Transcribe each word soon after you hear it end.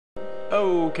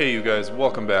Okay, you guys,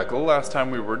 welcome back. The last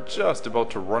time we were just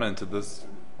about to run into this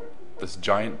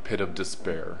giant pit of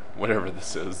despair, whatever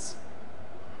this is.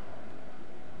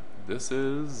 This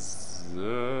is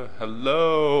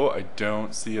hello. I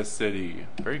don't see a city.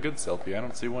 Very good, Selfie. I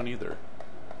don't see one either.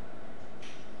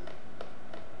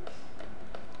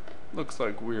 Looks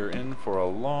like we're in for a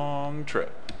long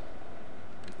trip.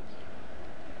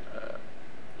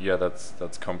 Yeah,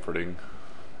 that's comforting.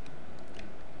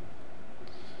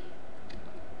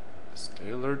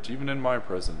 Stay alert even in my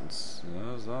presence.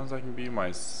 As long as I can be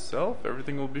myself,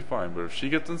 everything will be fine. But if she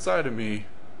gets inside of me,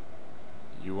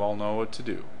 you all know what to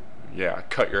do. Yeah,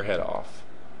 cut your head off.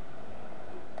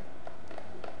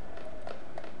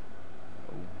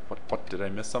 What, did I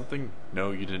miss something?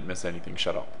 No, you didn't miss anything.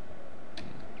 Shut up.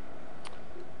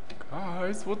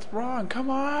 Guys, what's wrong? Come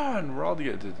on! We're all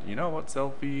together. You know what,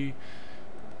 Selfie?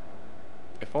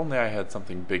 If only I had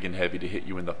something big and heavy to hit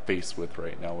you in the face with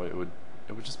right now, it would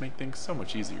just make things so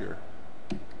much easier.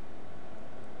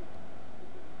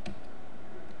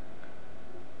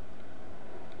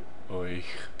 Oy.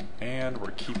 And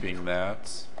we're keeping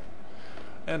that.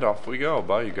 And off we go.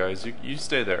 Bye, you guys. You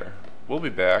stay there. We'll be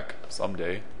back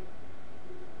someday.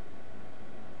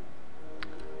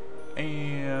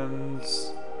 And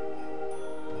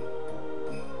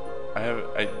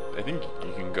I think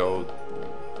you can go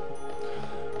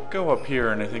up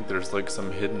here, and I think there's like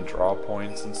some hidden draw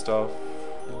points and stuff.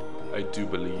 I do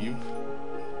believe.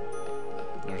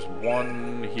 There's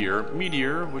one here.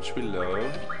 Meteor, which we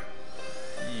love.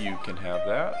 You can have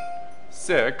that.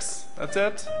 6. That's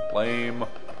it? Lame.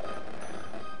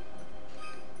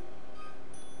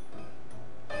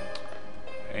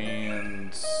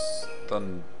 And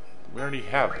then we already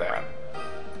have that.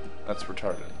 That's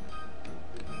retarded.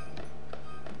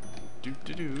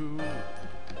 Do.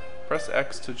 Press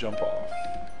X to jump off.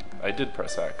 I did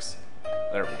press X.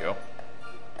 There we go.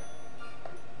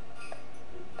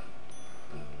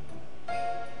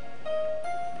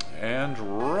 And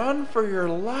run for your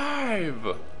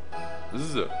life!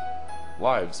 Zzz.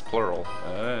 Lives, plural.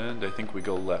 And I think we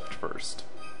go left first.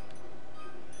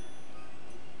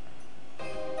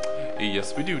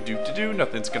 Yes, we do. Do.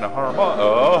 Nothing's gonna harm us.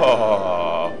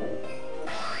 Oh!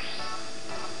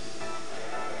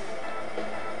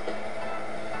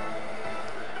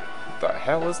 What the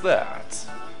hell is that?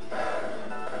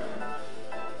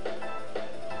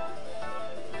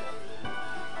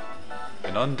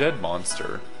 An undead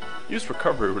monster. Use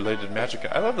recovery-related magic.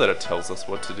 I love that it tells us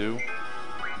what to do.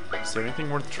 Is there anything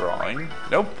worth drawing?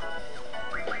 Nope.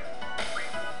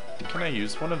 Can I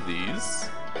use one of these?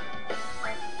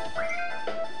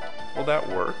 Will that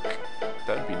work?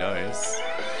 That'd be nice.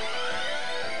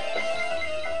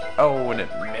 Oh, and it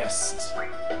missed.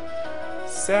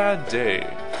 Sad day.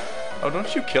 Oh,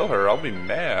 don't you kill her. I'll be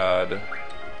mad.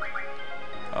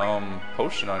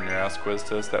 Potion on your ass quiz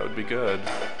test. That would be good.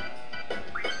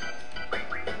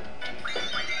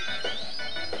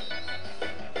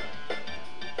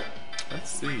 Let's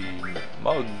see.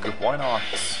 Mug. Why not?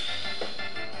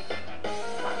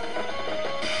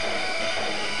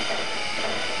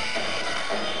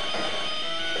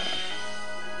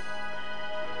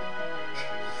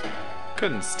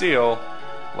 Couldn't steal.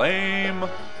 Lame.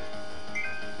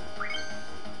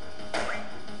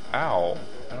 Ow.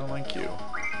 I don't like you.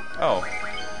 Oh.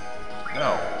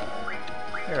 No.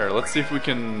 Here, let's see if we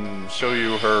can show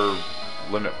you her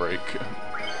limit break.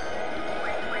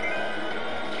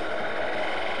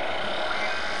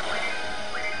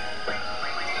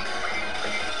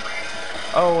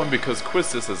 Oh, and because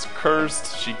Quistis is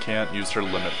cursed, she can't use her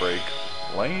limit break.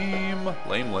 Lame.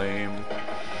 Lame.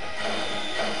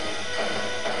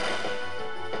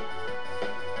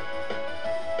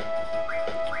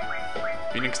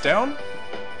 Phoenix down?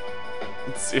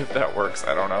 Let's see if that works.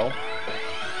 I don't know.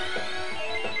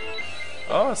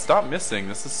 Oh, stop missing.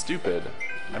 This is stupid.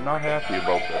 I'm not happy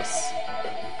about this.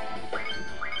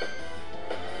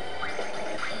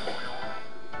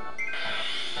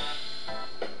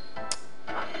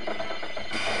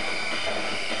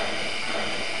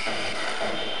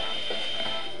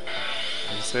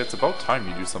 I just say it's about time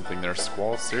you do something there,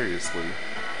 Squall. Seriously.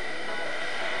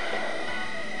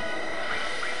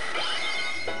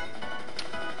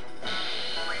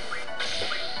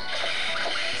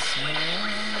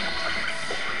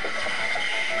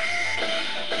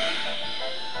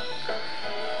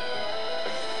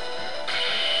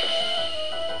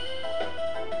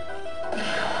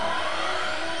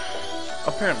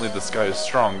 Apparently this guy is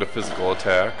strong to physical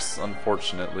attacks,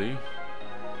 unfortunately.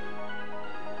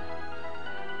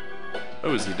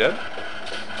 Oh, is he dead?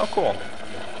 Oh, cool.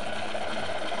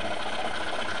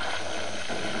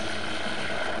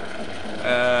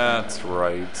 That's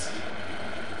right.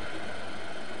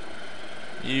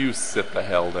 You sit the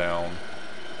hell down.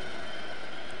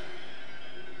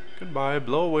 Goodbye,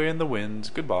 blow away in the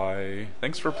wind. Goodbye.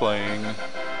 Thanks for playing.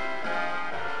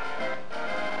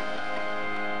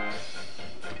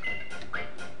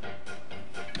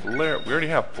 Flare. We already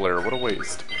have flare. What a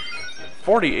waste.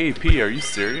 40 AP. Are you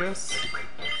serious?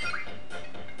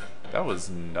 That was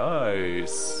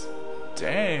nice.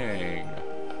 Dang.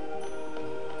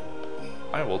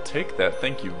 I will take that.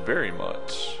 Thank you very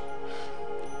much.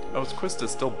 Oh, is Quista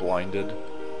still blinded?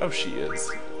 Oh, she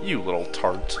is. You little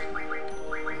tart.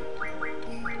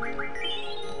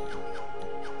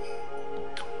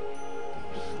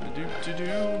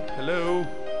 Hello.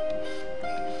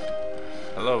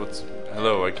 Hello,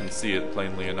 hello, I can see it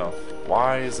plainly enough.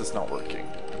 Why is this not working?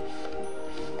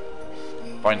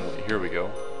 Finally, here we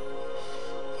go.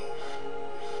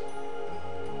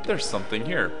 There's something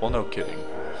here. Well, no kidding.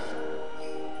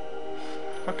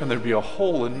 How can there be a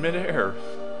hole in midair?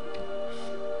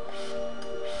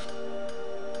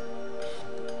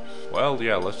 Well,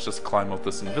 yeah, let's just climb up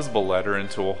this invisible ladder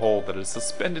into a hole that is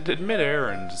suspended in midair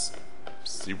and just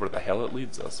see where the hell it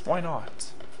leads us. Why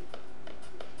not?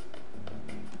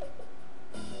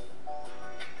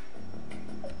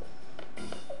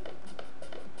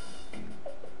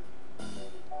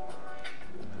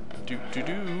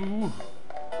 Do.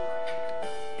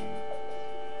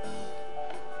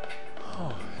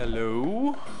 Oh,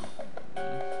 hello.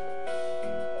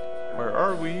 Where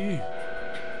are we?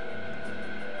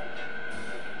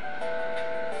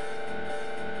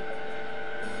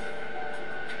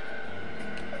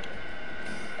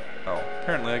 Oh,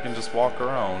 apparently I can just walk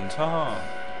around, huh?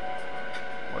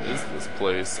 What is this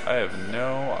place? I have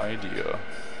no idea.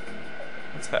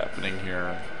 What's happening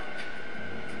here?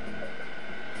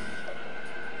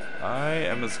 I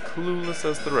am as clueless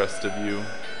as the rest of you.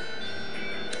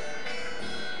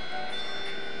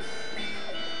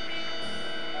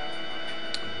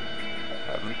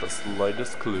 Haven't the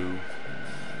slightest clue.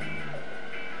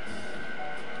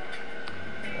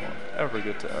 Won't ever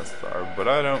get to Esthar, but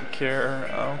I don't care.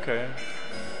 Okay.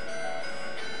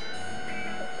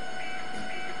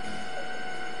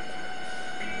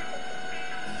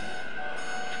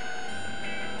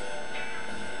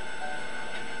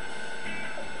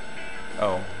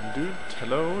 Oh, dude,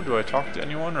 hello? Do I talk to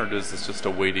anyone, or is this just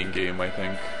a waiting game, I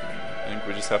think? I think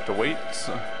we just have to wait.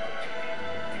 So,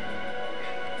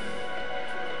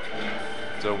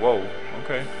 whoa,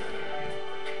 okay.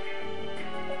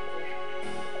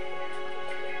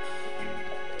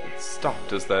 It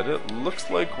stopped, is that it? Looks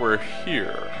like we're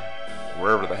here.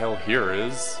 Wherever the hell here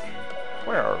is.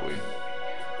 Where are we?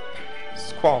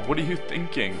 Squall, what are you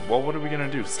thinking? Well, what are we gonna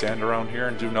do? Stand around here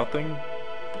and do nothing?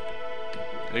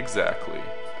 Exactly.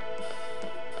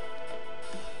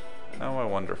 Now I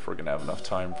wonder if we're gonna have enough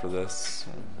time for this.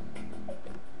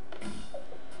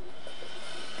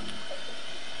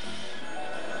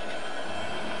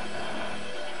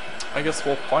 I guess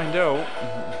we'll find out.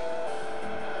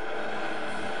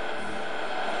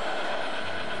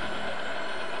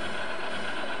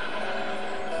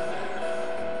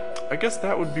 I guess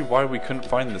that would be why we couldn't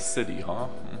find the city, huh?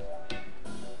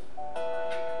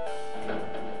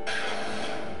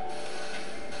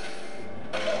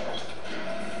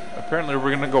 Apparently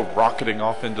we're gonna go rocketing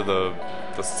off into the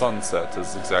sunset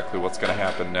is exactly what's gonna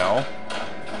happen now.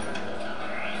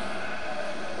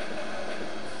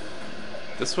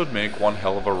 This would make one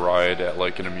hell of a ride at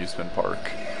like an amusement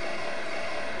park.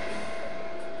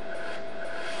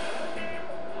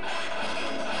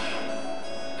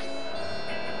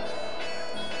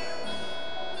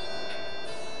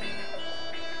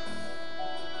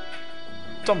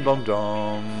 Dum dum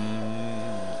dum.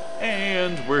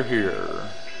 And we're here.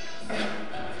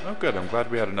 Oh good, I'm glad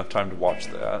we had enough time to watch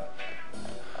that.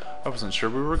 I wasn't sure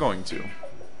we were going to.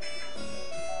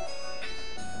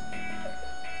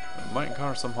 It might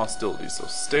encounter some hostility, so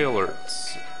stay alert.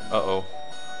 Uh-oh.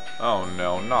 Oh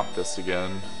no, not this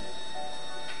again.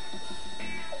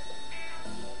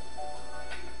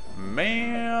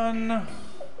 Man!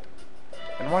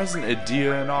 And why isn't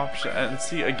Idea an option? And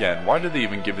see, again, why did they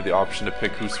even give you the option to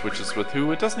pick who switches with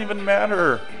who? It doesn't even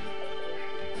matter!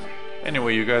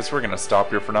 Anyway, you guys, we're gonna stop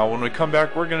here for now. When we come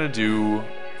back, we're gonna do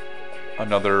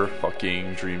another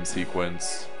fucking dream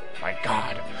sequence. My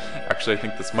god. Actually, I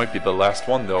think this might be the last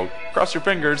one, though. Cross your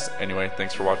fingers. Anyway,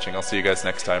 thanks for watching. I'll see you guys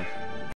next time.